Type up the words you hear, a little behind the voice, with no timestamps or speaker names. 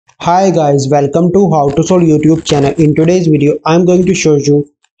Hi guys, welcome to How to Solve YouTube channel. In today's video, I'm going to show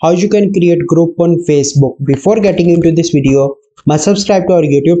you how you can create group on Facebook. Before getting into this video, must subscribe to our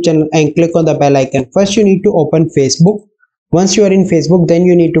YouTube channel and click on the bell icon. First, you need to open Facebook. Once you are in Facebook, then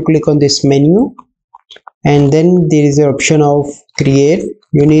you need to click on this menu and then there is an option of create.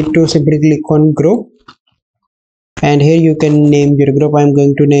 You need to simply click on group and here you can name your group. I'm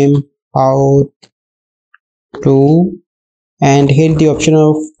going to name how to, and here the option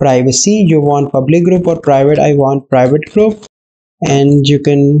of privacy, you want public group or private. I want private group, and you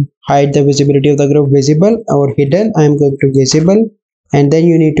can hide the visibility of the group, visible or hidden. I'm going to visible, and then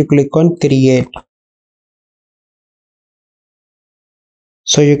you need to click on create.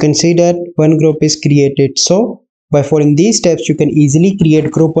 So you can see that one group is created. So by following these steps you can easily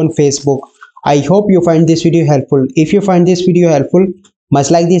create group on Facebook. I hope you find this video helpful. If you find this video helpful, must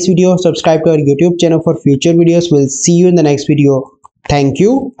like this video, subscribe to our YouTube channel for future videos. We'll see you in the next video. Thank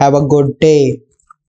you. Have a good day.